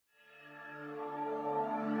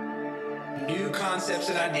new concepts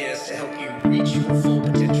and ideas to help you reach your full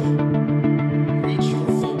potential. Reach your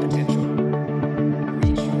full potential.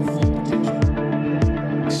 Reach your full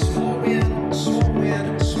potential. Small win, small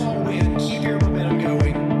win, small win. Keep your momentum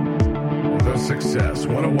going. The Success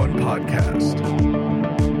 101 Podcast.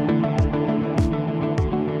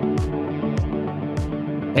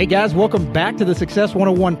 Hey guys, welcome back to the Success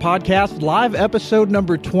 101 Podcast, live episode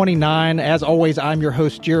number 29. As always, I'm your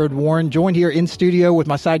host, Jared Warren, joined here in studio with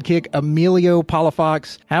my sidekick, Emilio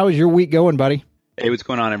Palafox. How is your week going, buddy? Hey, what's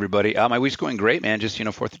going on, everybody? My week's going great, man. Just,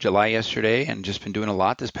 4th of July yesterday and just been doing a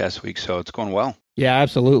lot this past week, so it's going well. Yeah,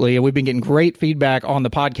 absolutely. And we've been getting great feedback on the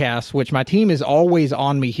podcast, which my team is always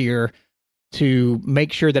on me here to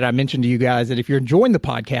make sure that I mention to you guys that if you're enjoying the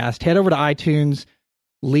podcast, head over to iTunes,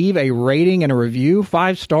 leave a rating and a review,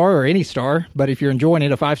 5-star or any star. But if you're enjoying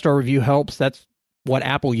it, a 5-star review helps. That's what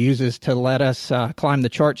Apple uses to let us climb the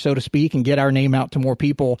chart, so to speak, and get our name out to more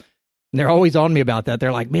people. And they're always on me about that.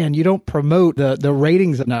 They're like, man, you don't promote the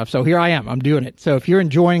ratings enough. So here I am. I'm doing it. So if you're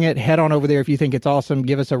enjoying it, head on over there. If you think it's awesome,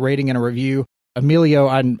 give us a rating and a review. Emilio,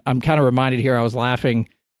 I'm kind of reminded here, I was laughing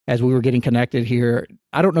as we were getting connected here.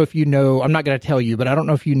 I don't know if you know, I'm not going to tell you, but I don't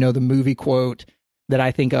know if you know the movie quote that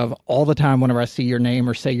I think of all the time whenever I see your name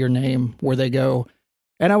or say your name, where they go.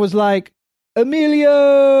 And I was like,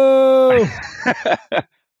 Emilio! I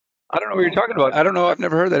don't know what you're talking about. I don't know. I've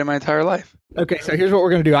never heard that in my entire life. Okay, so here's what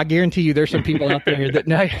we're going to do. I guarantee you there's some people out there that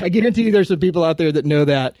know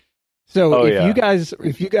that. So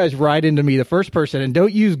if you guys write into me, the first person, and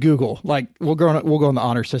don't use Google, like we'll go on the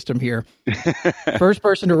honor system here. First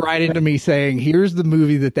person to write into me saying, here's the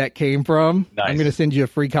movie that came from. Nice. I'm going to send you a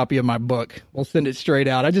free copy of my book. We'll send it straight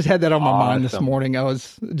out. I just had that on my mind this morning. I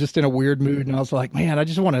was just in a weird mood and I was like, man, I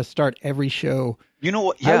just want to start every show. You know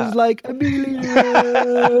what? Yeah. I was like, Emilio.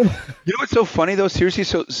 You know what's so funny though? Seriously.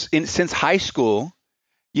 So since high school,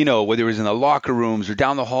 whether it was in the locker rooms or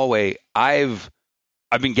down the hallway, I've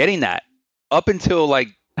been getting that up until like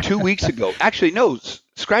 2 weeks ago. Actually, no,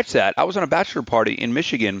 scratch that. I was on a bachelor party in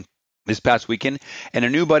Michigan this past weekend, and a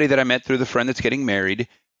new buddy that I met through the friend that's getting married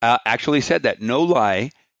actually said that. No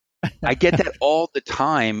lie. I get that all the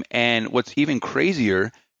time. And what's even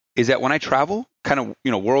crazier is that when I travel kind of,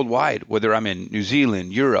 worldwide, whether I'm in New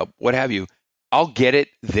Zealand, Europe, what have you, I'll get it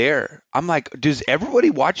there. I'm like, does everybody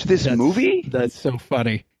watch this movie? That's so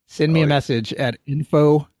funny. Send me a message at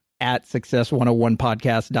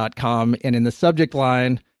info@success101podcast.com. And in the subject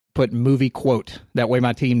line, put movie quote. That way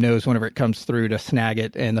my team knows whenever it comes through to snag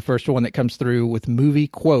it. And the first one that comes through with movie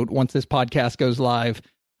quote, once this podcast goes live,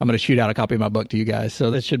 I'm going to shoot out a copy of my book to you guys.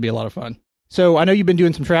 So this should be a lot of fun. So I know you've been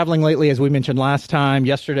doing some traveling lately, as we mentioned last time.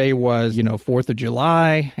 Yesterday was, 4th of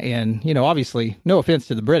July. And, obviously, no offense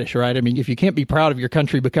to the British, right? I mean, if you can't be proud of your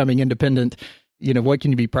country becoming independent, what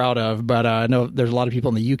can you be proud of? But I know there's a lot of people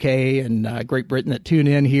in the UK and Great Britain that tune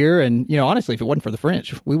in here. And, honestly, if it wasn't for the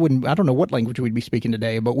French, we wouldn't, I don't know what language we'd be speaking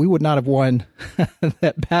today, but we would not have won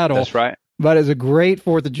that battle. That's right. But it's a great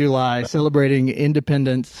 4th of July, celebrating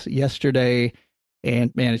independence yesterday.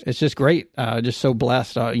 And man, it's just great. Just so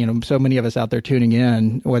blessed. So many of us out there tuning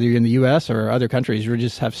in, whether you're in the U.S. or other countries, we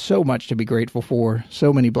just have so much to be grateful for.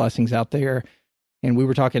 So many blessings out there. And we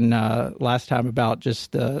were talking last time about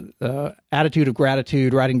just the attitude of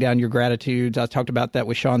gratitude, writing down your gratitudes. I talked about that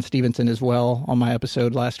with Sean Stevenson as well on my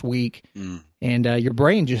episode last week. And your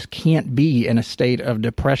brain just can't be in a state of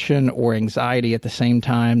depression or anxiety at the same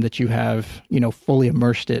time that you have, fully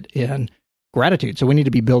immersed it in gratitude. So we need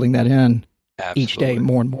to be building that in. Absolutely. Each day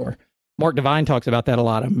more and more. Mark Divine talks about that a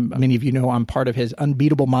lot. Many of you know I'm part of his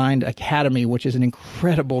Unbeatable Mind Academy, which is an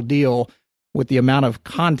incredible deal with the amount of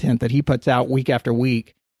content that he puts out week after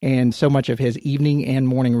week. And so much of his evening and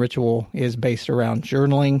morning ritual is based around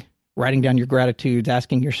journaling, writing down your gratitudes,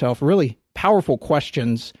 asking yourself really powerful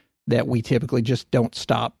questions that we typically just don't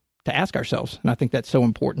stop to ask ourselves. And I think that's so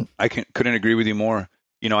important. I couldn't agree with you more.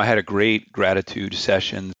 I had a great gratitude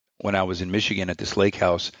session when I was in Michigan at this lake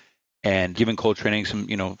house. And given cold training, some,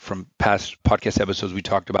 from past podcast episodes we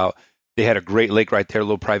talked about, they had a great lake right there, a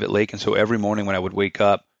little private lake. And so every morning when I would wake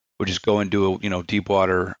up, would just go and do a, deep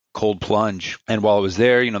water, cold plunge. And while I was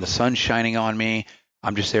there, the sun's shining on me.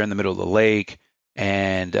 I'm just there in the middle of the lake.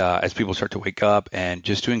 And as people start to wake up and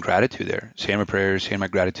just doing gratitude there, saying my prayers, saying my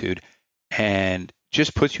gratitude, and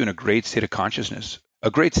just puts you in a great state of consciousness, a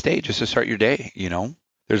great state just to start your day.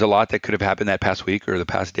 There's a lot that could have happened that past week or the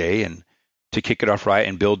past day. And to kick it off right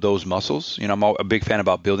and build those muscles. I'm a big fan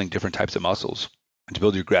about building different types of muscles. And to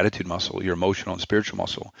build your gratitude muscle, your emotional and spiritual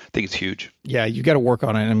muscle, I think it's huge. Yeah, you got to work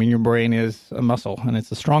on it. Your brain is a muscle, and it's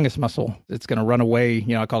the strongest muscle. It's going to run away.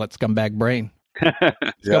 I call it scumbag brain.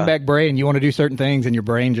 Scumbag brain, you want to do certain things, and your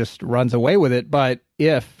brain just runs away with it. But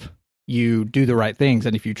if you do the right things.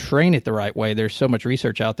 And if you train it the right way, there's so much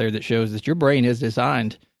research out there that shows that your brain is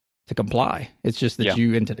designed to comply. It's just that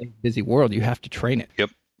you, in today's busy world, you have to train it.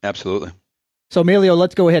 Yep, absolutely. So, Emilio,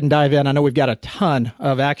 let's go ahead and dive in. I know we've got a ton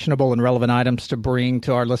of actionable and relevant items to bring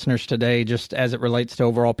to our listeners today, just as it relates to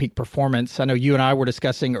overall peak performance. I know you and I were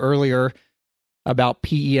discussing earlier about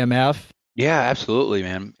PEMF. Yeah, absolutely,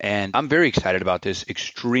 man. And I'm very excited about this,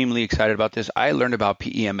 extremely excited about this. I learned about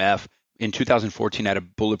PEMF in 2014 at a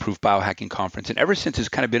Bulletproof Biohacking Conference. And ever since, it's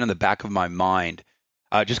kind of been on the back of my mind,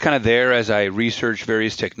 just kind of there as I research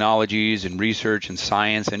various technologies and research and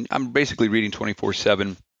science. And I'm basically reading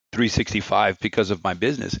 24/7, 365 because of my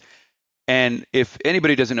business. And if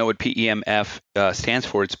anybody doesn't know what PEMF stands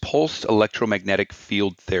for, it's pulsed electromagnetic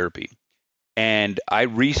field therapy. And I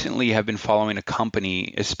recently have been following a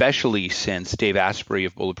company, especially since Dave Asprey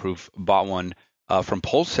of Bulletproof bought one from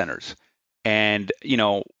Pulse Centers. And,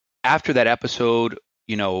 after that episode,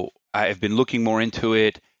 I've been looking more into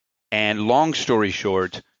it. And long story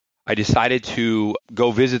short, I decided to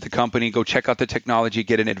go visit the company, go check out the technology,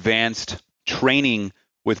 get an advanced training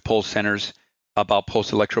with Pulse Centers about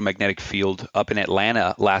pulse electromagnetic field up in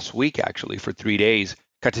Atlanta last week, actually, for 3 days.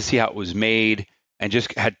 Got to see how it was made and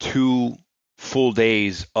just had 2 full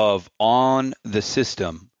days of on the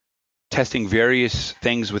system testing various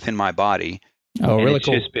things within my body. Oh, and really it's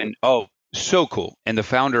cool. just been, so cool. And the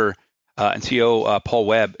founder and CEO, Paul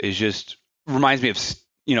Webb, is just reminds me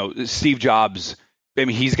of, Steve Jobs. I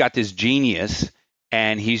mean, he's got this genius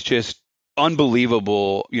and he's just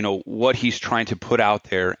unbelievable, what he's trying to put out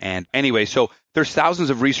there. And anyway, so there's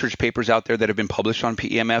thousands of research papers out there that have been published on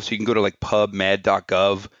PEMF. So you can go to like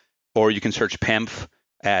pubmed.gov, or you can search PEMF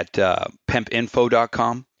at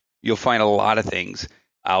pempinfo.com. You'll find a lot of things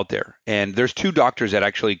out there. And there's 2 doctors that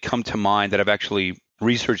actually come to mind that I've actually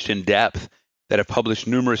researched in depth that have published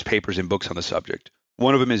numerous papers and books on the subject.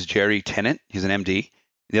 One of them is Jerry Tennant. He's an MD.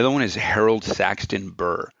 The other one is Harold Saxton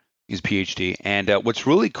Burr. He's a PhD. And what's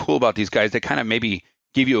really cool about these guys that kind of maybe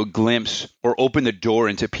give you a glimpse or open the door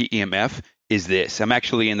into PEMF is this. I'm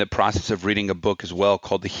actually in the process of reading a book as well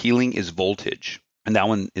called The Healing is Voltage. And that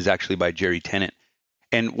one is actually by Jerry Tennant.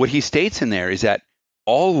 And what he states in there is that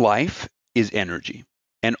all life is energy,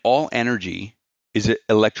 and all energy is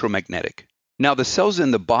electromagnetic. Now, the cells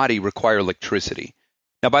in the body require electricity.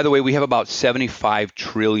 Now, by the way, we have about 75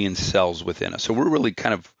 trillion cells within us. So we're really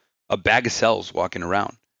kind of a bag of cells walking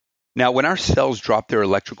around. Now, when our cells drop their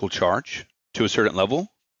electrical charge to a certain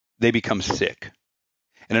level, they become sick.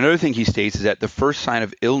 And another thing he states is that the first sign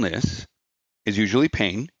of illness is usually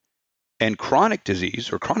pain, and chronic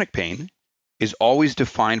disease or chronic pain is always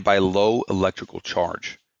defined by low electrical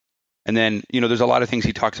charge. And then, there's a lot of things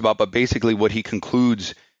he talks about, but basically what he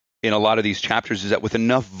concludes in a lot of these chapters is that with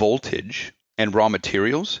enough voltage and raw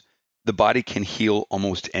materials, the body can heal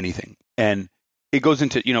almost anything. And it goes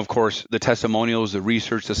into, of course, the testimonials, the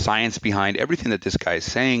research, the science behind everything that this guy is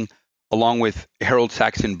saying, along with Harold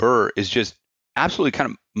Saxton Burr, is just absolutely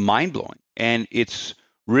kind of mind-blowing. And it's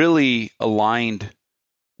really aligned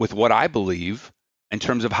with what I believe in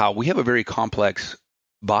terms of how we have a very complex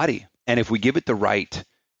body. And if we give it the right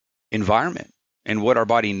environment and what our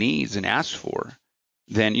body needs and asks for,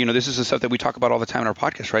 then, this is the stuff that we talk about all the time in our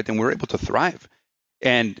podcast, right? Then we're able to thrive.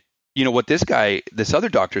 And, what this other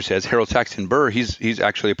doctor says, Harold Saxton Burr, he's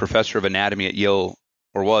actually a professor of anatomy at Yale,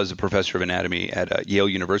 or was a professor of anatomy at Yale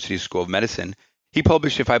University School of Medicine. He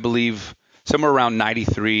published, if I believe, somewhere around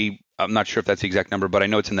 93, I'm not sure if that's the exact number, but I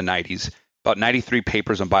know it's in the 90s, about 93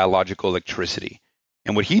 papers on biological electricity.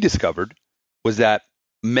 And what he discovered was that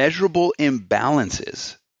measurable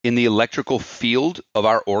imbalances in the electrical field of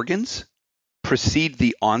our organs precede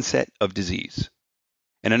the onset of disease.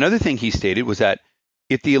 And another thing he stated was that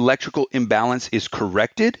if the electrical imbalance is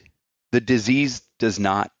corrected, the disease does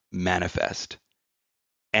not manifest.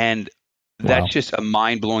 And that's just a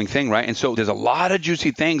mind-blowing thing, right? And so there's a lot of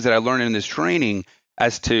juicy things that I learned in this training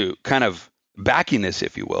as to kind of backing this,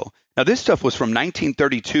 if you will. Now, this stuff was from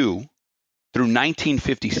 1932 through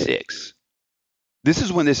 1956. This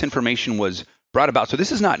is when this information was brought about. So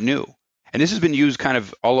this is not new. And this has been used kind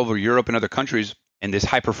of all over Europe and other countries in this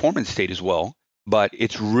high performance state as well. But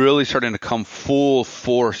it's really starting to come full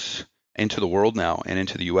force into the world now and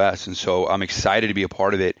into the US. And so I'm excited to be a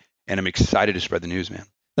part of it, and I'm excited to spread the news, man.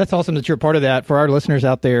 That's awesome that you're a part of that. For our listeners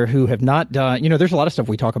out there who have not done, there's a lot of stuff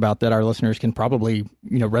we talk about that our listeners can probably,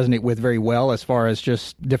 resonate with very well, as far as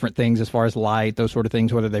just different things, as far as light, those sort of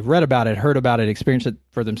things, whether they've read about it, heard about it, experienced it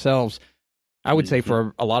for themselves. I would say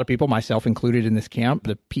for a lot of people, myself included in this camp,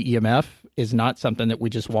 the PEMF is not something that we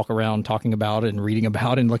just walk around talking about and reading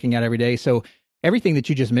about and looking at every day. So everything that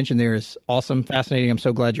you just mentioned there is awesome, fascinating. I'm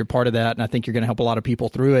so glad you're part of that. And I think you're going to help a lot of people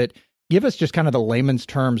through it. give us just kind of the layman's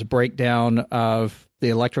terms breakdown of the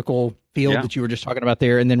electrical field that you were just talking about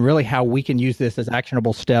there, and then really how we can use this as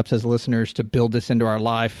actionable steps as listeners to build this into our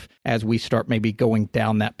life as we start maybe going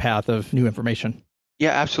down that path of new information.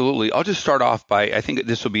 Yeah, absolutely. I'll just start off by, I think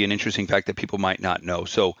this will be an interesting fact that people might not know.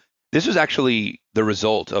 So this was actually the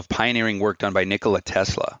result of pioneering work done by Nikola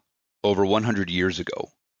Tesla over 100 years ago.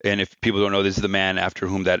 And if people don't know, this is the man after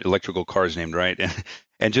whom that electrical car is named, right?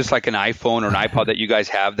 And just like an iPhone or an iPod that you guys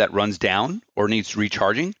have that runs down or needs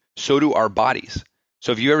recharging, so do our bodies.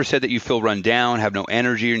 So if you ever said that you feel run down, have no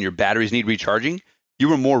energy, and your batteries need recharging, you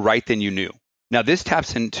were more right than you knew. Now, this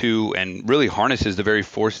taps into and really harnesses the very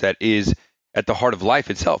force that is at the heart of life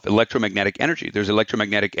itself, electromagnetic energy. There's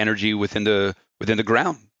electromagnetic energy within the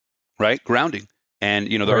ground, right? Grounding. And,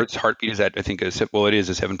 the Earth's heartbeat is at, I think, it is a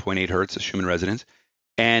 7.8 hertz, a Schumann resonance.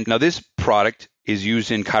 And now this product is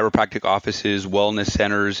used in chiropractic offices, wellness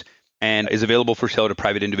centers, and is available for sale to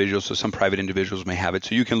private individuals. So some private individuals may have it.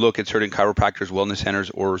 So you can look at certain chiropractors, wellness centers,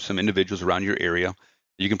 or some individuals around your area.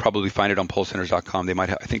 You can probably find it on pulsecenters.com. They might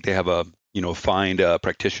have, I think they have a, find a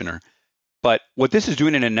practitioner. But what this is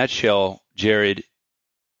doing in a nutshell, Jared,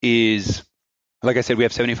 is, like I said, we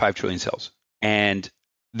have 75 trillion cells. And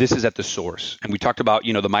this is at the source. And we talked about,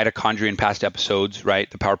 the mitochondria in past episodes, right?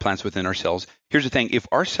 The power plants within our cells. Here's the thing. If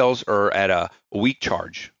our cells are at a weak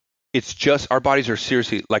charge, it's just, our bodies are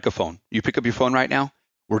seriously like a phone. You pick up your phone right now,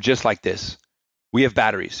 we're just like this. We have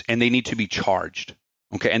batteries and they need to be charged.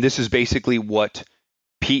 Okay. And this is basically what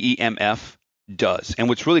PEMF does. And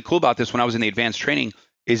what's really cool about this, when I was in the advanced training,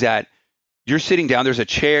 is that you're sitting down, there's a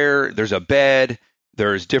chair, there's a bed,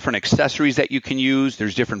 there's different accessories that you can use,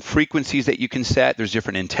 there's different frequencies that you can set, there's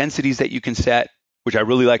different intensities that you can set, which I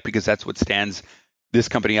really like because that's what stands this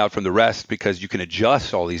company out from the rest, because you can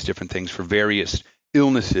adjust all these different things for various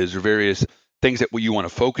illnesses or various things that you want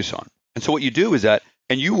to focus on. And so what you do is that,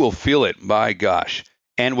 and you will feel it, my gosh.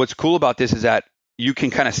 And what's cool about this is that you can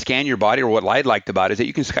kind of scan your body, or what I liked about it is that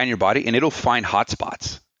you can scan your body and it'll find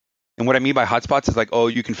hotspots. And what I mean by hotspots is like,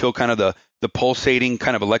 you can feel kind of the pulsating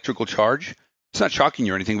kind of electrical charge. It's not shocking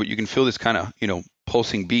you or anything, but you can feel this kind of,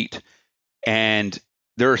 pulsing beat. And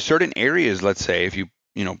there are certain areas, let's say, if you,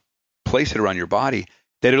 place it around your body,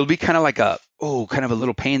 that it'll be kind of like kind of a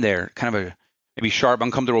little pain there, kind of a maybe sharp,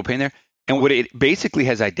 uncomfortable pain there. And what it basically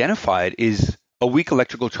has identified is a weak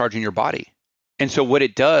electrical charge in your body. And so what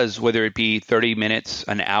it does, whether it be 30 minutes,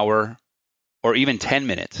 an hour, or even 10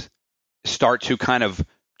 minutes, start to kind of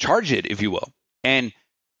charge it, if you will. And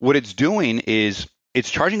what it's doing is it's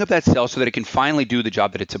charging up that cell so that it can finally do the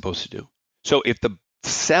job that it's supposed to do. So if the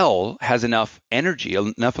cell has enough energy,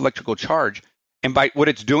 enough electrical charge, and by what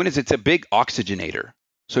it's doing is it's a big oxygenator.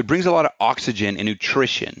 So it brings a lot of oxygen and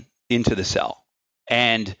nutrition into the cell.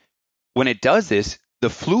 And when it does this, the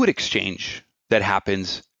fluid exchange that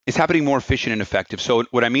happens is happening more efficient and effective. So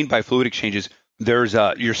what I mean by fluid exchange is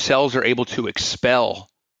your cells are able to expel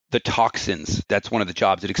the toxins. That's one of the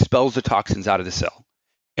jobs. It expels the toxins out of the cell.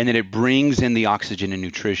 And then it brings in the oxygen and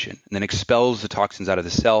nutrition, and then expels the toxins out of the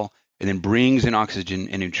cell, and then brings in oxygen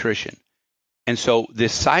and nutrition. And so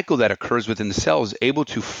this cycle that occurs within the cell is able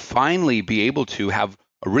to finally be able to have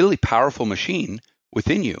a really powerful machine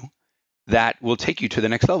within you that will take you to the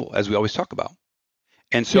next level, as we always talk about.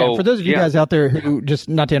 And so, for those of you guys out there who, just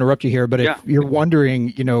not to interrupt you here, but if you're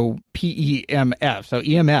wondering, PEMF, so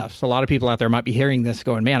EMFs, a lot of people out there might be hearing this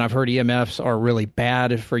going, man, I've heard EMFs are really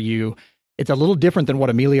bad for you. It's a little different than what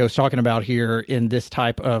Emilio's talking about here in this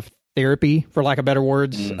type of therapy, for lack of better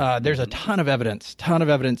words. There's a ton of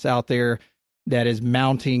evidence out there that is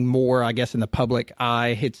mounting more, I guess, in the public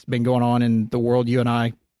eye. It's been going on in the world you and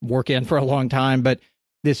I work in for a long time, but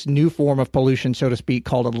this new form of pollution, so to speak,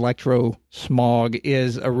 called electrosmog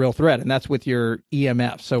is a real threat, and that's with your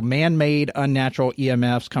EMFs. So man-made, unnatural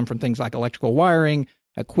EMFs come from things like electrical wiring,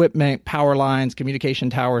 equipment, power lines,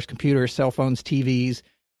 communication towers, computers, cell phones, TVs.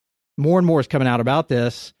 More and more is coming out about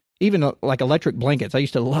this, even like electric blankets. I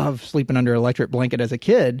used to love sleeping under an electric blanket as a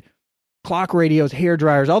kid. Clock radios, hair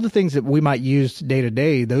dryers, all the things that we might use day to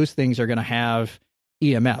day, those things are going to have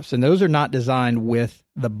EMFs, and those are not designed with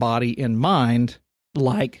the body in mind,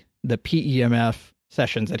 like the PEMF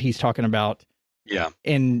sessions that he's talking about. Yeah.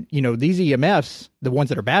 And, these EMFs, the ones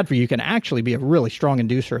that are bad for you, can actually be a really strong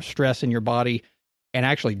inducer of stress in your body and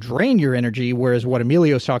actually drain your energy. Whereas what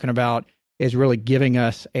Emilio's talking about is really giving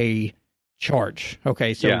us a charge.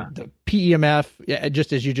 Okay. So the PEMF,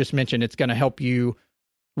 just as you just mentioned, it's going to help you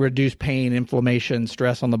reduce pain, inflammation,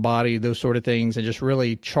 stress on the body, those sort of things, and just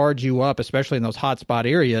really charge you up, especially in those hot spot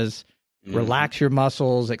areas. Relax your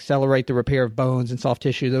muscles, accelerate the repair of bones and soft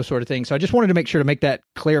tissue, those sort of things. So I just wanted to make sure to make that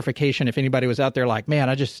clarification if anybody was out there like, man,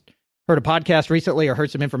 I just heard a podcast recently or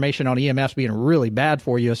heard some information on EMFs being really bad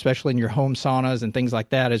for you, especially in your home saunas and things like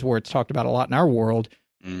that, is where it's talked about a lot in our world.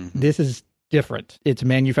 Mm-hmm. This is different. It's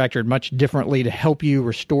manufactured much differently to help you,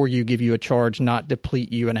 restore you, give you a charge, not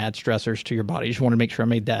deplete you and add stressors to your body. Just want to make sure I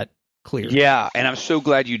made that clear. Yeah, and I'm so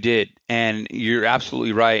glad you did. And you're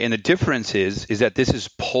absolutely right. And the difference is that this is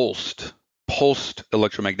pulsed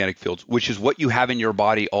electromagnetic fields, which is what you have in your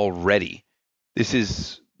body already.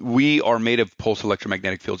 We are made of pulsed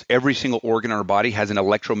electromagnetic fields. Every single organ in our body has an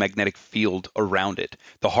electromagnetic field around it,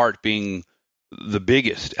 the heart being the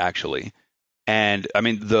biggest, actually. And I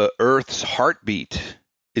mean, the Earth's heartbeat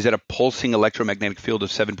is at a pulsing electromagnetic field of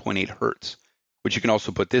 7.8 hertz, which you can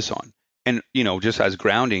also put this on. And, just as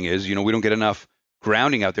grounding is, we don't get enough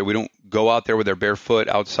grounding out there. We don't go out there with our bare foot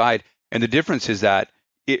outside. And the difference is that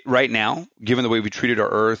right now, given the way we treated our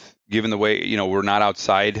Earth, given the way, we're not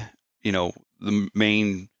outside, the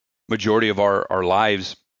main majority of our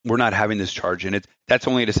lives, we're not having this charge. And that's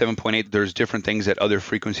only at a 7.8. There's different things that other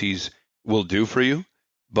frequencies will do for you.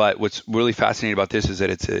 But what's really fascinating about this is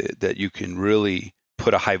that that you can really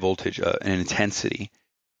put a high voltage, an intensity.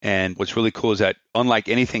 And what's really cool is that unlike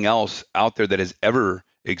anything else out there that has ever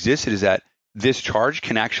existed, is that this charge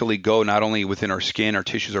can actually go not only within our skin, our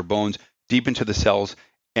tissues, our bones, deep into the cells,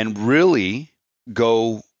 and really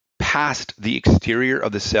go past the exterior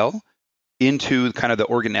of the cell into kind of the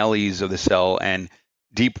organelles of the cell and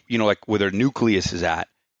deep, like where their nucleus is at.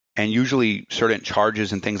 And usually certain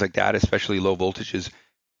charges and things like that, especially low voltages,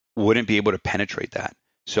 wouldn't be able to penetrate that.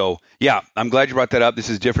 So yeah, I'm glad you brought that up. This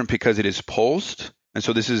is different because it is pulsed. And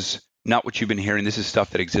so this is not what you've been hearing. This is stuff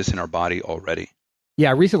that exists in our body already. Yeah,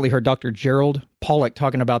 I recently heard Dr. Gerald Pollack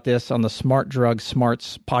talking about this on the Smart Drug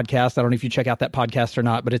Smarts podcast. I don't know if you check out that podcast or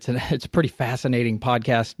not, but it's a pretty fascinating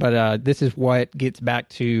podcast. But this is what gets back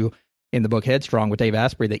to, in the book Headstrong with Dave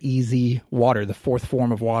Asprey, the easy water, the fourth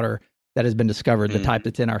form of water that has been discovered, the type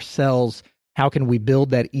that's in our cells. How can we build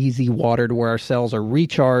that easy water to where our cells are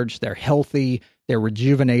recharged, they're healthy, they're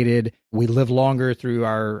rejuvenated, we live longer through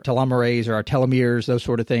our telomerase or our telomeres, those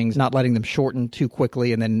sort of things, not letting them shorten too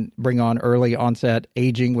quickly and then bring on early onset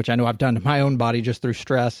aging, which I know I've done to my own body just through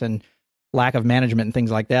stress and lack of management and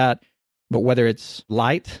things like that. But whether it's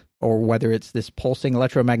light or whether it's this pulsing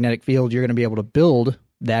electromagnetic field, you're going to be able to build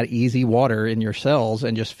that easy water in your cells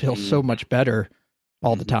and just feel so much better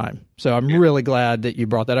all the time. So I'm really glad that you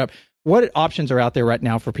brought that up. What options are out there right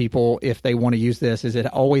now for people if they want to use this? Is it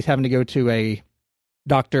always having to go to a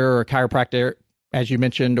doctor or a chiropractor, as you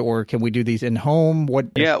mentioned, or can we do these in home?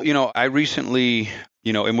 Yeah, I recently,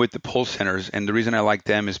 am with the pulse centers, and the reason I like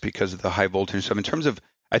them is because of the high voltage stuff. In terms of,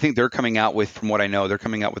 I think they're coming out with, from what I know, they're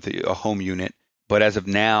coming out with a home unit. But as of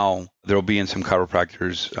now, there'll be in some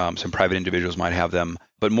chiropractors, some private individuals might have them.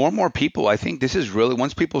 But more and more people, I think this is really,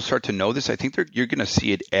 once people start to know this, I think you're going to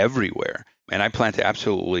see it everywhere. And I plan to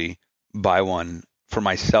absolutely buy one for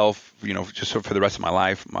myself, just for the rest of my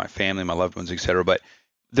life, my family, my loved ones, etc. But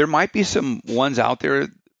there might be some ones out there,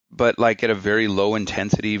 but like at a very low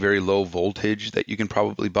intensity, very low voltage that you can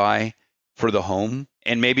probably buy for the home.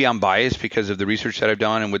 And maybe I'm biased because of the research that I've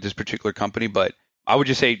done and with this particular company, but I would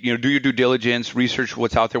just say, do your due diligence, research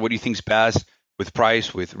what's out there. What do you think's best with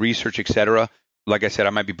price, with research, etc. Like I said,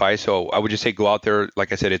 I might be biased, so I would just say go out there.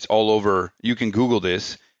 Like I said, it's all over. You can Google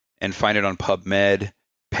this and find it on PubMed,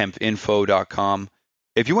 PEMFinfo.com.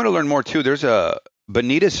 If you want to learn more too, there's a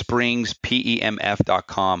Bonita Springs,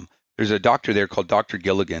 PEMF.com. There's a doctor there called Dr.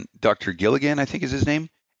 Gilligan. Dr. Gilligan, I think is his name.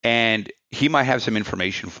 And he might have some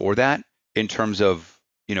information for that in terms of,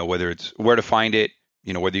 whether it's where to find it,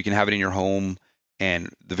 whether you can have it in your home and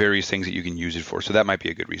the various things that you can use it for. So that might be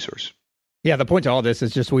a good resource. Yeah, the point to all this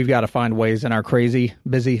is just we've got to find ways in our crazy,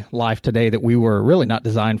 busy life today that we were really not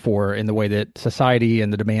designed for in the way that society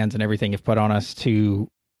and the demands and everything have put on us to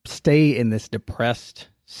stay in this depressed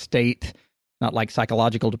state, not like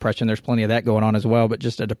psychological depression. There's plenty of that going on as well, but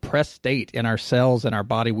just a depressed state in our cells and our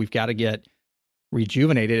body. We've got to get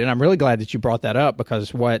rejuvenated. And I'm really glad that you brought that up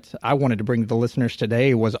because what I wanted to bring to the listeners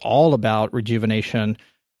today was all about rejuvenation,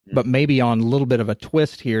 but maybe on a little bit of a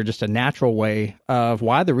twist here, just a natural way of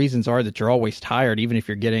why the reasons are that you're always tired, even if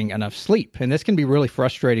you're getting enough sleep. And this can be really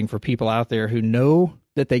frustrating for people out there who know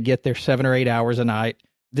that they get their 7 or 8 hours a night.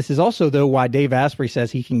 This is also, though, why Dave Asprey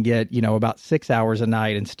says he can get, about 6 hours a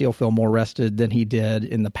night and still feel more rested than he did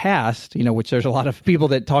in the past, which there's a lot of people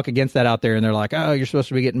that talk against that out there. And they're like, oh, you're supposed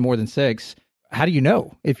to be getting more than 6. How do you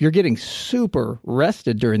know? If you're getting super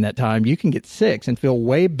rested during that time, you can get 6 and feel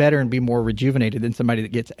way better and be more rejuvenated than somebody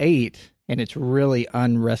that gets 8 and it's really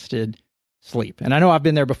unrested sleep. And I know I've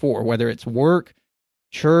been there before, whether it's work,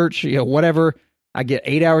 church, whatever. I get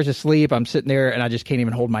 8 hours of sleep. I'm sitting there and I just can't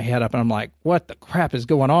even hold my head up. And I'm like, what the crap is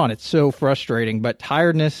going on? It's so frustrating. But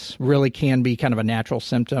tiredness really can be kind of a natural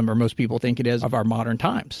symptom, or most people think it is, of our modern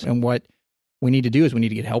times. And what we need to do is we need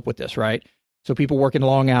to get help with this, right? So people working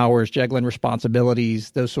long hours, juggling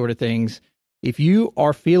responsibilities, those sort of things. If you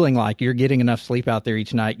are feeling like you're getting enough sleep out there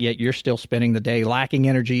each night, yet you're still spending the day lacking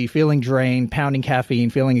energy, feeling drained, pounding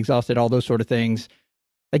caffeine, feeling exhausted, all those sort of things,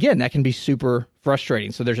 again, that can be super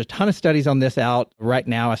frustrating. So there's a ton of studies on this out right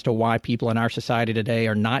now as to why people in our society today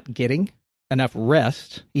are not getting enough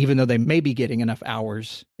rest, even though they may be getting enough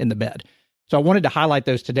hours in the bed. So I wanted to highlight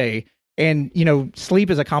those today. And,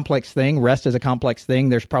 sleep is a complex thing. Rest is a complex thing.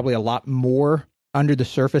 There's probably a lot more under the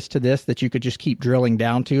surface to this that you could just keep drilling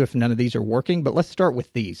down to if none of these are working. But let's start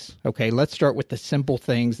with these. Okay, let's start with the simple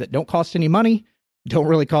things that don't cost any money, don't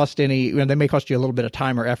really cost any, they may cost you a little bit of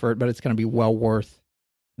time or effort, but it's going to be well worth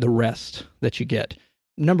the rest that you get.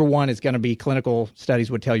 Number one is going to be, clinical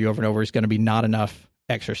studies would tell you over and over, is going to be not enough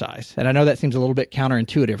exercise. And I know that seems a little bit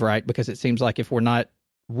counterintuitive, right? Because it seems like if we're not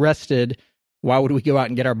rested, why would we go out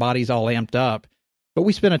and get our bodies all amped up? But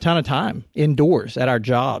we spend a ton of time indoors at our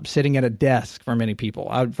job, sitting at a desk for many people.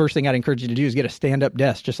 First thing I'd encourage you to do is get a stand-up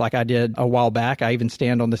desk, just like I did a while back. I even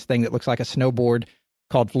stand on this thing that looks like a snowboard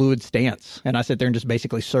called fluid stance. And I sit there and just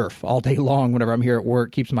basically surf all day long whenever I'm here at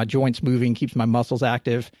work. Keeps my joints moving, keeps my muscles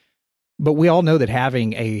active. But we all know that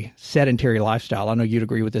having a sedentary lifestyle, I know you'd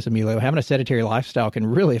agree with this, Emilio, having a sedentary lifestyle can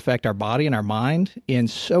really affect our body and our mind in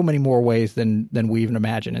so many more ways than we even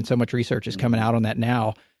imagine. And so much research is coming out on that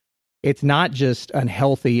now. It's not just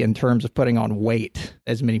unhealthy in terms of putting on weight,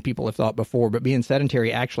 as many people have thought before, but being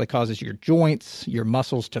sedentary actually causes your joints, your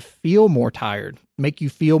muscles to feel more tired, make you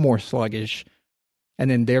feel more sluggish, and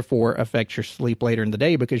then therefore affects your sleep later in the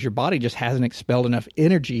day because your body just hasn't expelled enough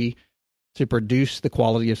energy to produce the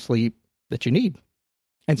quality of sleep that you need.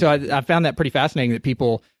 And so I found that pretty fascinating that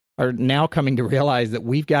people are now coming to realize that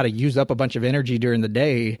we've got to use up a bunch of energy during the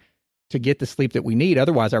day to get the sleep that we need.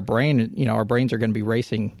 Otherwise, our brains are going to be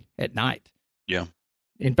racing at night. Yeah.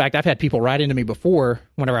 In fact, I've had people write into me before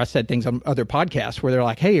whenever I said things on other podcasts where they're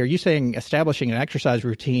like, hey, are you saying establishing an exercise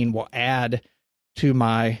routine will add to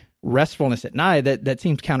my restfulness at night? That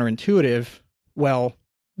seems counterintuitive. Well,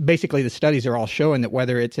 basically the studies are all showing that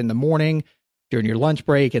whether it's in the morning, during your lunch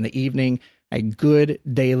break, in the evening, a good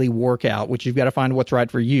daily workout, which you've got to find what's right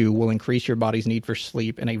for you, will increase your body's need for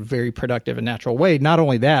sleep in a very productive and natural way. Not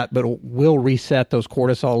only that, but it will reset those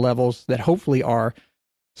cortisol levels that hopefully are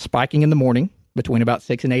spiking in the morning between about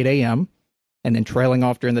 6 and 8 a.m. and then trailing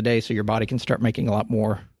off during the day so your body can start making a lot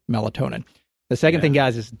more melatonin. The second thing,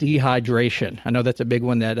 guys, is dehydration. I know that's a big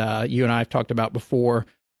one that you and I have talked about before.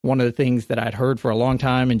 One of the things that I'd heard for a long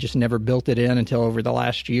time and just never built it in until over the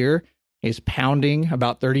last year is pounding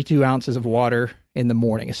about 32 ounces of water in the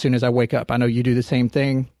morning as soon as I wake up. I know you do the same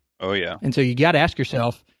thing. Oh, yeah. And so you got to ask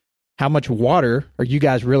yourself, how much water are you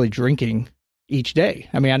guys really drinking each day?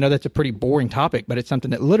 I mean, I know that's a pretty boring topic, but it's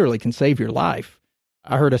something that literally can save your life.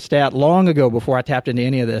 I heard a stat long ago before I tapped into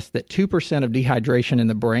any of this that 2% of dehydration in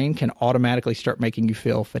the brain can automatically start making you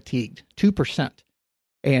feel fatigued. 2%.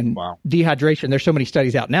 And dehydration, there's so many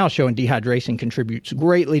studies out now showing dehydration contributes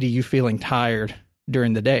greatly to you feeling tired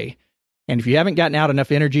during the day. And if you haven't gotten out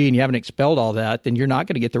enough energy and you haven't expelled all that, then you're not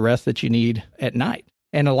going to get the rest that you need at night.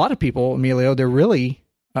 And a lot of people, Emilio, they're really,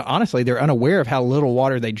 honestly, they're unaware of how little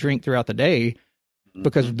water they drink throughout the day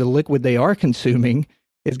because the liquid they are consuming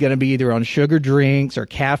is going to be either on sugar drinks or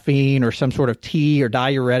caffeine or some sort of tea or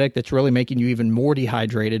diuretic that's really making you even more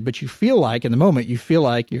dehydrated. But you feel like, in the moment, you feel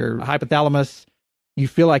like your hypothalamus, you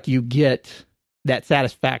feel like you get that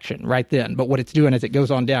satisfaction right then. But what it's doing as it goes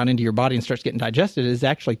on down into your body and starts getting digested is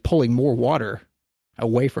actually pulling more water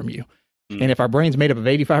away from you. And if our brain's made up of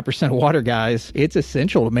 85% water, guys, it's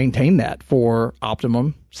essential to maintain that for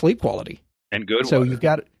optimum sleep quality. And good water. So you've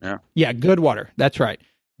got, good water. That's right.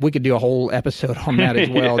 We could do a whole episode on that as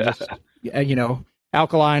well. Just,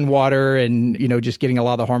 alkaline water and, just getting a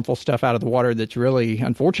lot of the harmful stuff out of the water that's really,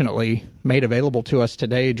 unfortunately, made available to us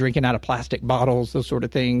today, drinking out of plastic bottles, those sort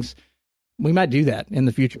of things. We might do that in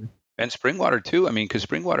the future. And spring water too. I mean, because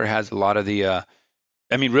spring water has a lot of the,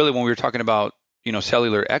 really when we were talking about,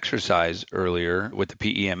 cellular exercise earlier with the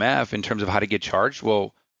PEMF in terms of how to get charged,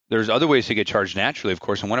 well, there's other ways to get charged naturally, of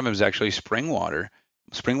course. And one of them is actually spring water.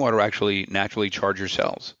 Spring water will actually naturally charge your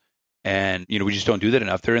cells. And, we just don't do that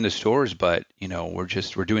enough. They're in the stores, but,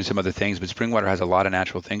 we're doing some other things. But spring water has a lot of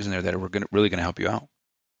natural things in there that are really going to help you out.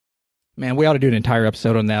 Man, we ought to do an entire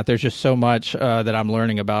episode on that. There's just so much that I'm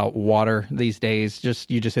learning about water these days.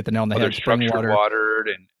 You just hit the nail on the head. There's structured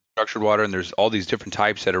water, and there's all these different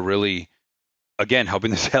types that are really, again,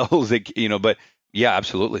 helping the cells. But yeah,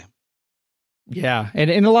 absolutely. Yeah.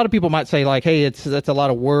 And a lot of people might say like, hey, that's a lot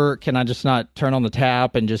of work. Can I just not turn on the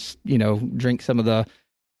tap and just, drink some of the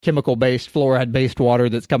chemical-based, fluoride-based water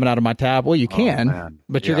that's coming out of my tap? Well, you can, man.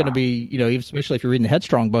 but you're going to be, especially if you're reading the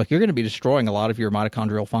Headstrong book, you're going to be destroying a lot of your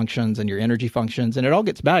mitochondrial functions and your energy functions. And it all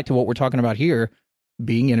gets back to what we're talking about here,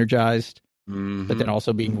 being energized, but then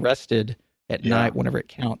also being rested at night whenever it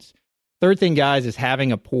counts. Third thing, guys, is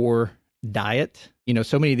having a poor diet.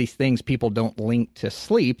 So many of these things people don't link to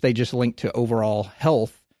sleep. They just link to overall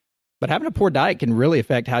health. But having a poor diet can really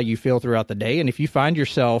affect how you feel throughout the day. And if you find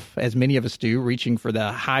yourself, as many of us do, reaching for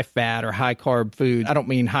the high fat or high carb food, I don't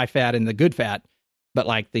mean high fat in the good fat, but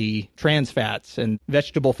like the trans fats and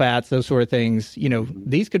vegetable fats, those sort of things,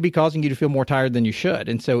 these could be causing you to feel more tired than you should.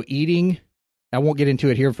 And so eating, I won't get into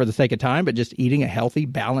it here for the sake of time, but just eating a healthy,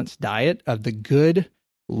 balanced diet of the good,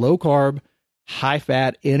 low carb, high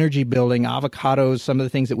fat, energy building, avocados, some of the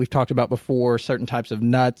things that we've talked about before, certain types of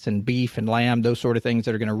nuts and beef and lamb, those sort of things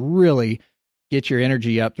that are going to really get your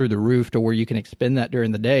energy up through the roof to where you can expend that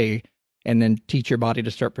during the day and then teach your body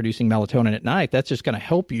to start producing melatonin at night. That's just going to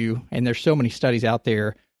help you. And there's so many studies out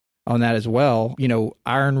there on that as well.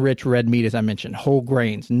 Iron-rich red meat, as I mentioned, whole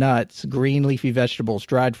grains, nuts, green leafy vegetables,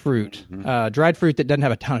 dried fruit that doesn't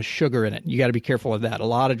have a ton of sugar in it. You got to be careful of that. A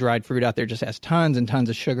lot of dried fruit out there just has tons and tons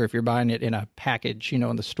of sugar if you're buying it in a package,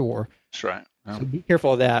 in the store. That's right. Yeah. So be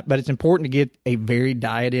careful of that. But it's important to get a varied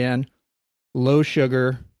diet in, low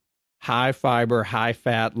sugar, high fiber, high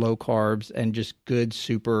fat, low carbs, and just good,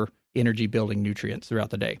 super energy building nutrients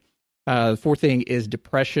throughout the day. The fourth thing is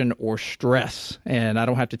depression or stress. And I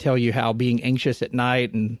don't have to tell you how being anxious at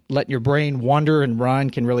night and letting your brain wander and run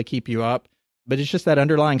can really keep you up. But it's just that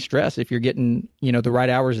underlying stress. If you're getting, the right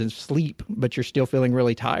hours of sleep, but you're still feeling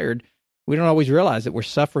really tired, we don't always realize that we're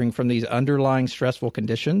suffering from these underlying stressful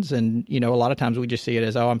conditions. And, a lot of times we just see it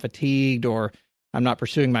as, oh, I'm fatigued, or I'm not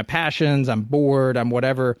pursuing my passions, I'm bored, I'm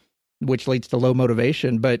whatever, which leads to low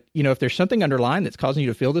motivation. But, if there's something underlying that's causing you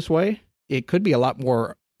to feel this way, it could be a lot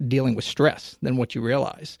more dealing with stress than what you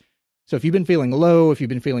realize. So if you've been feeling low, if you've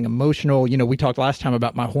been feeling emotional, we talked last time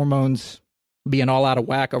about my hormones being all out of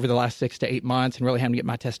whack over the last 6 to 8 months and really having to get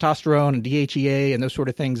my testosterone and DHEA and those sort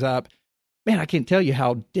of things up. Man, I can't tell you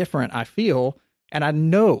how different I feel. And I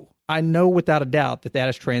know without a doubt that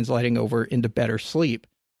is translating over into better sleep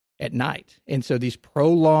at night. And so these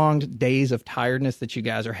prolonged days of tiredness that you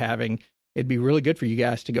guys are having, it'd be really good for you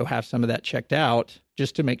guys to go have some of that checked out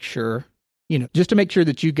just to make sure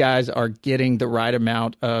that you guys are getting the right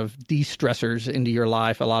amount of de-stressors into your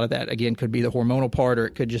life. A lot of that, again, could be the hormonal part, or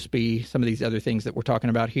it could just be some of these other things that we're talking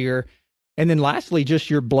about here. And then lastly, just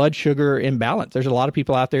your blood sugar imbalance. There's a lot of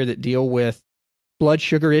people out there that deal with blood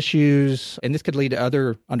sugar issues, and this could lead to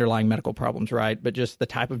other underlying medical problems, right? But just the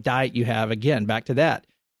type of diet you have, again, back to that,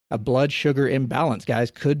 a blood sugar imbalance,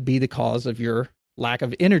 guys, could be the cause of your lack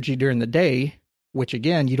of energy during the day, which,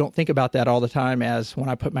 again, you don't think about that all the time as when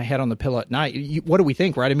I put my head on the pillow at night. What do we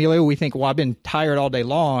think, right, Emilio? We think, well, I've been tired all day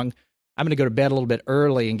long. I'm going to go to bed a little bit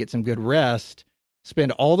early and get some good rest,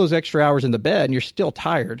 spend all those extra hours in the bed, and you're still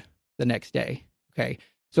tired the next day, okay?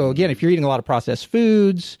 So, again, if you're eating a lot of processed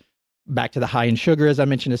foods, back to the high in sugar, as I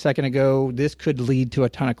mentioned a second ago, this could lead to a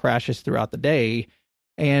ton of crashes throughout the day.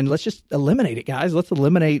 And let's just eliminate it, guys. Let's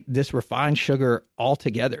eliminate this refined sugar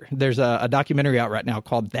altogether. There's a documentary out right now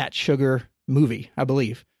called That Sugar Movie, I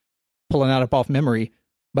believe, pulling that up off memory.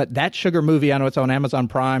 But That Sugar Movie, I know it's on Amazon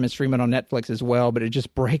Prime and streaming on Netflix as well, but it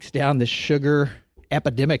just breaks down the sugar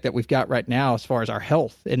epidemic that we've got right now as far as our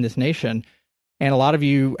health in this nation. And a lot of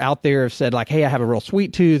you out there have said, like, hey, I have a real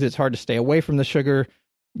sweet tooth. It's hard to stay away from the sugar.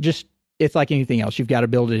 Just, it's like anything else. You've got to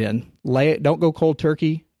build it in. Don't go cold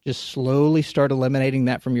turkey. Just slowly start eliminating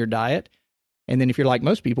that from your diet. And then if you're like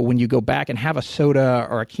most people, when you go back and have a soda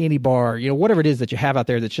or a candy bar, whatever it is that you have out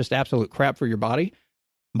there that's just absolute crap for your body,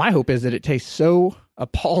 my hope is that it tastes so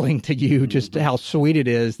appalling to you, just how sweet it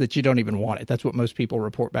is, that you don't even want it. That's what most people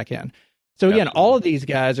report back in. So again, all of these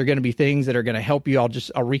guys are going to be things that are going to help you. I'll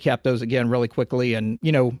recap those again really quickly. And,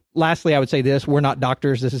 lastly, I would say this: we're not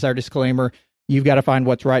doctors. This is our disclaimer. You've got to find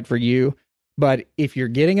what's right for you. But if you're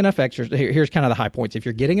getting enough exercise, here's kind of the high points. If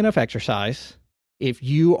you're getting enough exercise, if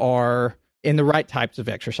you are in the right types of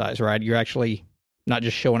exercise, right? You're actually not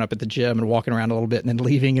just showing up at the gym and walking around a little bit and then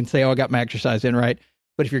leaving and say, oh, I got my exercise in, right?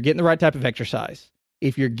 But if you're getting the right type of exercise,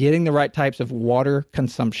 if you're getting the right types of water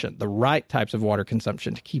consumption,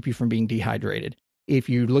 to keep you from being dehydrated, if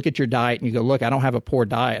you look at your diet and you go, look, I don't have a poor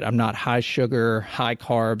diet. I'm not high sugar, high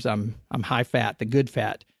carbs. I'm high fat, the good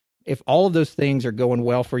fat. If all of those things are going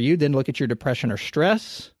well for you, then look at your depression or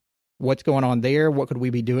stress. What's going on there? What could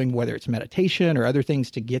we be doing, whether it's meditation or other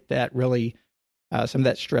things, to get that really, some of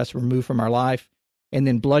that stress removed from our life? And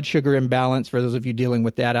then blood sugar imbalance, for those of you dealing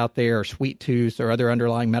with that out there, or sweet tooth or other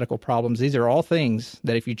underlying medical problems. These are all things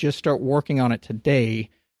that if you just start working on it today,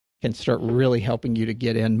 can start really helping you to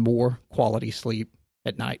get in more quality sleep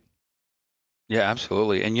at night. Yeah,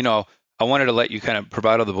 absolutely. And, I wanted to let you kind of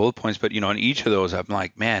provide all the bullet points, but, on each of those, I'm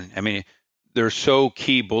like, man, I mean, they're so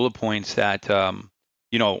key bullet points that,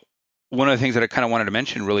 one of the things that I kind of wanted to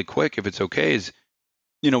mention really quick, if it's okay, is,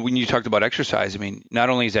 when you talked about exercise, I mean,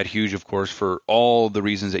 not only is that huge, of course, for all the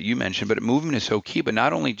reasons that you mentioned, but movement is so key, but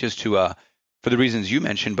not only just to, for the reasons you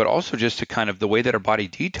mentioned, but also just to kind of the way that our body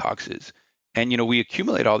detoxes. And, we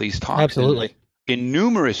accumulate all these toxins Absolutely. in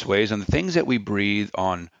numerous ways on the things that we breathe,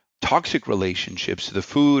 on toxic relationships to the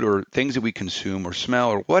food or things that we consume or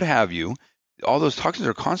smell or what have you. All those toxins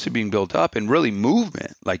are constantly being built up, and really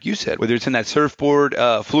movement, like you said, whether it's in that surfboard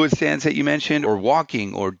fluid stance that you mentioned, or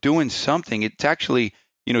walking or doing something, it's actually,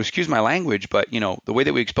 excuse my language, but, the way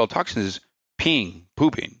that we expel toxins is peeing,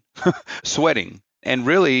 pooping, sweating. And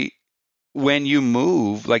really, when you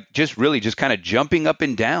move, like just kind of jumping up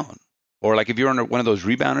and down, or like if you're on one of those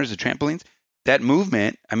rebounders, the trampolines, that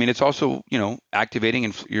movement, I mean, it's also,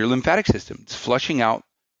 activating your lymphatic system. It's flushing out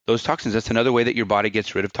those toxins. That's another way that your body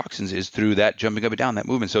gets rid of toxins, is through that jumping up and down, that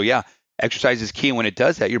movement. So yeah, exercise is key. And when it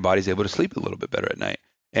does that, your body's able to sleep a little bit better at night.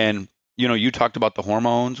 And, you talked about the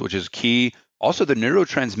hormones, which is key. Also the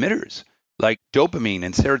neurotransmitters like dopamine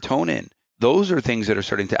and serotonin. Those are things that are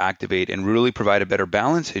starting to activate and really provide a better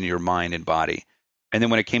balance in your mind and body. And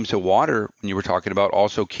then when it came to water, when you were talking about,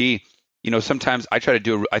 also key, sometimes I try to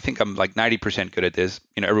do, I think I'm like 90% good at this.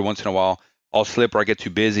 Every once in a while I'll slip or I get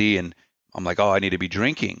too busy and I'm like, oh, I need to be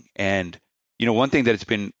drinking. And, one thing that's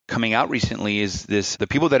been coming out recently is the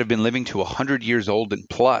people that have been living to 100 years old and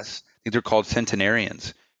plus, I think they're called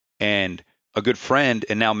centenarians. And a good friend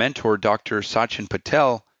and now mentor, Dr. Sachin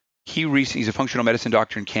Patel, he's a functional medicine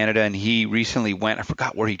doctor in Canada, and he recently went, I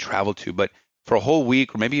forgot where he traveled to, but for a whole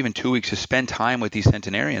week or maybe even 2 weeks to spend time with these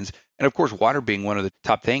centenarians. And of course, water being one of the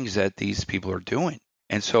top things that these people are doing.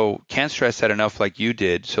 And so can't stress that enough like you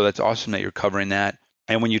did. So that's awesome that you're covering that.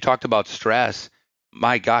 And when you talked about stress,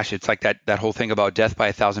 my gosh, it's like that whole thing about death by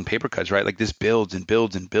 1,000 paper cuts, right? Like this builds and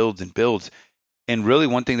builds and builds and builds. And really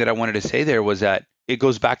one thing that I wanted to say there was that it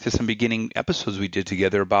goes back to some beginning episodes we did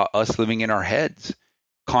together about us living in our heads,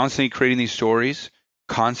 constantly creating these stories,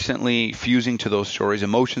 constantly fusing to those stories,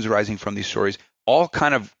 emotions arising from these stories, all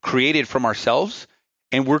kind of created from ourselves.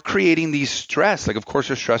 And we're creating these stress. Like, of course,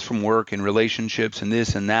 there's stress from work and relationships and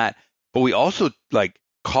this and that, but we also like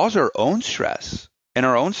cause our own stress and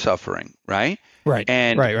our own suffering, right? Right.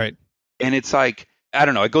 And Right. And it's like, I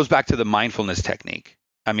don't know, it goes back to the mindfulness technique.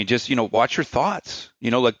 I mean, just, watch your thoughts,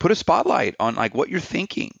 like put a spotlight on like what you're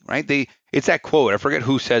thinking, right? It's that quote, I forget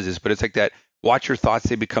who says this, but it's like that, watch your thoughts,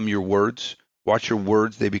 they become your words. Watch your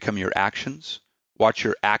words, they become your actions. Watch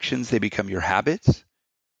your actions, they become your habits.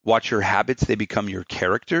 Watch your habits, they become your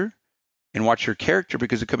character. And watch your character,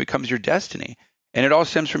 because it becomes your destiny. And it all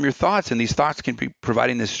stems from your thoughts. And these thoughts can be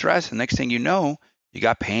providing this stress. And next thing you know, you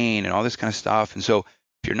got pain and all this kind of stuff. And so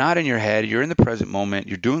if you're not in your head, you're in the present moment,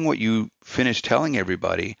 you're doing what you finished telling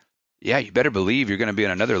everybody, yeah, you better believe you're going to be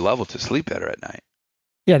on another level to sleep better at night.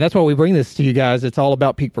 Yeah, that's why we bring this to you guys. It's all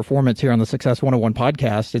about peak performance here on the Success 101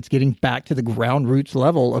 podcast. It's getting back to the ground roots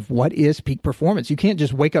level of what is peak performance. You can't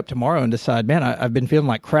just wake up tomorrow and decide, man, I've been feeling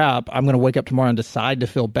like crap. I'm going to wake up tomorrow and decide to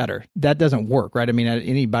feel better. That doesn't work, right? I mean,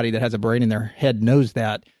 anybody that has a brain in their head knows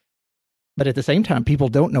that. But at the same time, people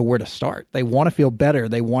don't know where to start. They want to feel better.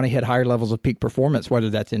 They want to hit higher levels of peak performance, whether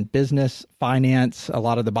that's in business, finance, a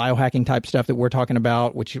lot of the biohacking type stuff that we're talking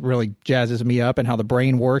about, which really jazzes me up, and how the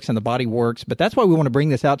brain works and the body works. But that's why we want to bring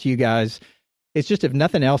this out to you guys. It's just, if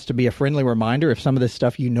nothing else, to be a friendly reminder of some of this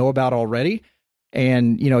stuff you know about already.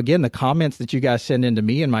 And, again, the comments that you guys send in to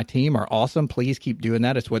me and my team are awesome. Please keep doing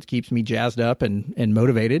that. It's what keeps me jazzed up and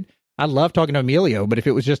motivated. I love talking to Emilio, but if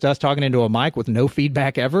it was just us talking into a mic with no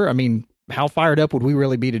feedback ever, I mean, how fired up would we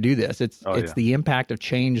really be to do this? It's the impact of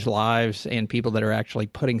changed lives and people that are actually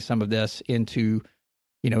putting some of this into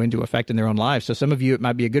effect in their own lives. So some of you, it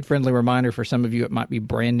might be a good friendly reminder. For some of you, it might be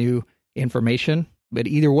brand new information. But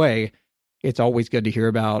either way, it's always good to hear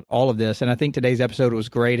about all of this. And I think today's episode was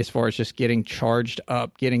great as far as just getting charged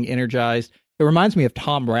up, getting energized. It reminds me of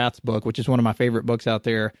Tom Rath's book, which is one of my favorite books out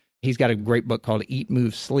there. He's got a great book called Eat,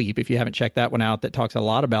 Move, Sleep. If you haven't checked that one out, that talks a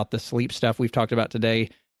lot about the sleep stuff we've talked about today.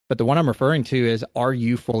 But the one I'm referring to is Are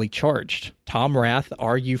You Fully Charged? Tom Rath,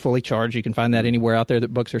 Are You Fully Charged? You can find that anywhere out there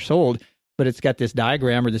that books are sold. But it's got this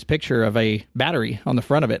diagram or this picture of a battery on the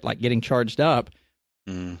front of it, like getting charged up.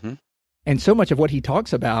 Mm-hmm. And so much of what he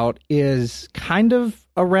talks about is kind of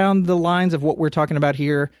around the lines of what we're talking about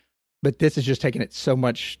here. But this is just taking it so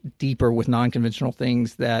much deeper with non-conventional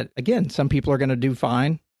things that, again, some people are going to do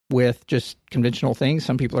fine with just conventional things.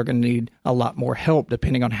 Some people are going to need a lot more help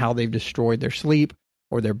depending on how they've destroyed their sleep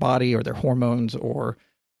or their body or their hormones or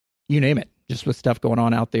you name it, just with stuff going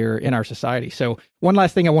on out there in our society. So one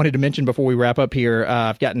last thing I wanted to mention before we wrap up here,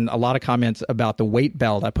 I've gotten a lot of comments about the weight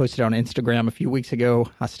belt. I posted on Instagram a few weeks ago.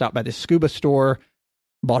 I stopped by this scuba store,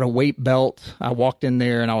 bought a weight belt. I walked in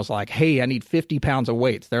there and I was like, hey, I need 50 pounds of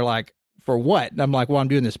weights. They're like, for what? And I'm like, well, I'm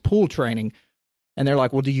doing this pool training. And they're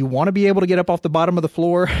like, well, do you want to be able to get up off the bottom of the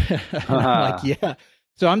floor? And I'm like, yeah.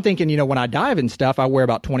 So I'm thinking, when I dive and stuff, I wear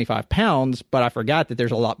about 25 pounds, but I forgot that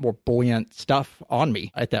there's a lot more buoyant stuff on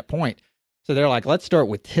me at that point. So they're like, let's start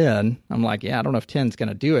with 10. I'm like, yeah, I don't know if 10 is going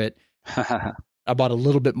to do it. I bought a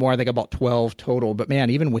little bit more. I think I bought 12 total. But man,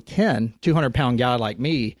 even with 10, 200-pound guy like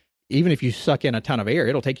me, even if you suck in a ton of air,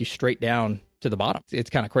 it'll take you straight down to the bottom. It's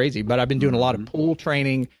kind of crazy. But I've been doing a lot of pool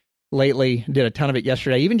training lately, did a ton of it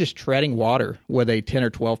yesterday, even just treading water with a 10 or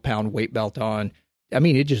 12-pound weight belt on. I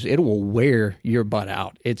mean, it will wear your butt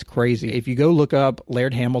out. It's crazy. If you go look up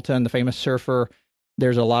Laird Hamilton, the famous surfer,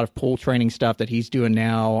 there's a lot of pool training stuff that he's doing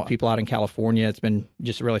now. People out in California, it's been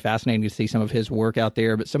just really fascinating to see some of his work out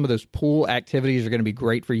there. But some of those pool activities are going to be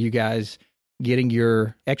great for you guys, getting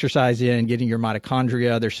your exercise in, getting your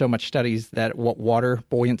mitochondria. There's so much studies that what water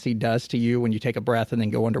buoyancy does to you when you take a breath and then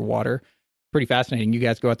go underwater. Pretty fascinating. You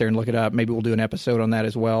guys go out there and look it up. Maybe we'll do an episode on that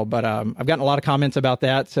as well. But I've gotten a lot of comments about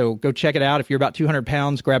that. So go check it out. If you're about 200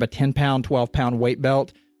 pounds, grab a 10-pound, 12-pound weight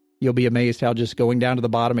belt. You'll be amazed how just going down to the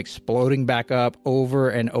bottom, exploding back up over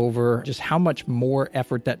and over, just how much more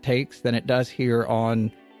effort that takes than it does here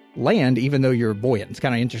on land, even though you're buoyant. It's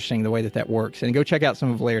kind of interesting the way that works. And go check out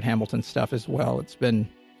some of Laird Hamilton's stuff as well. It's been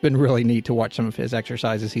really neat to watch some of his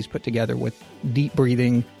exercises he's put together with deep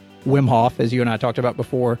breathing, Wim Hof, as you and I talked about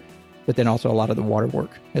before, but then also a lot of the water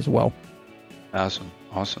work as well. Awesome.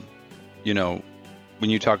 When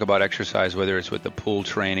you talk about exercise, whether it's with the pool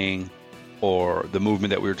training or the movement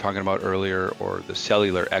that we were talking about earlier or the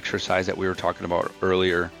cellular exercise that we were talking about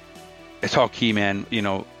earlier, it's all key, man.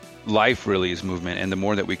 Life really is movement, and the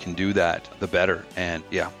more that we can do that, the better. And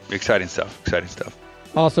yeah, exciting stuff.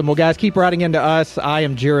 Awesome. Well, guys, keep writing into us. I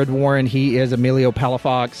am Jared Warren. He is Emilio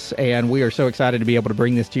Palafox, and we are so excited to be able to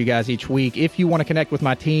bring this to you guys each week. If you want to connect with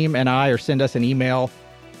my team and I or send us an email,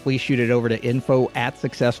 please shoot it over to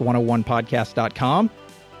info@success101podcast.com.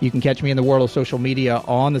 You can catch me in the world of social media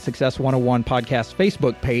on the Success 101 Podcast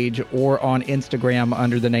Facebook page or on Instagram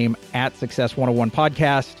under the name @Success101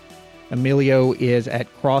 Podcast. Emilio is at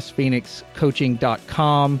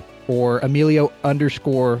crossphoenixcoaching.com or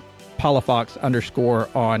Emilio_Palafox_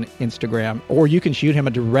 on Instagram, or you can shoot him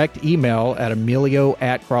a direct email at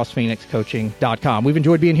emilio@crossphoenixcoaching.com. We've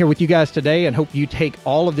enjoyed being here with you guys today and hope you take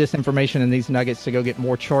all of this information and these nuggets to go get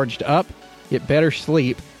more charged up, get better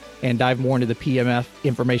sleep, and dive more into the PEMF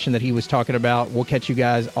information that he was talking about. We'll catch you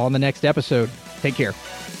guys on the next episode. Take care.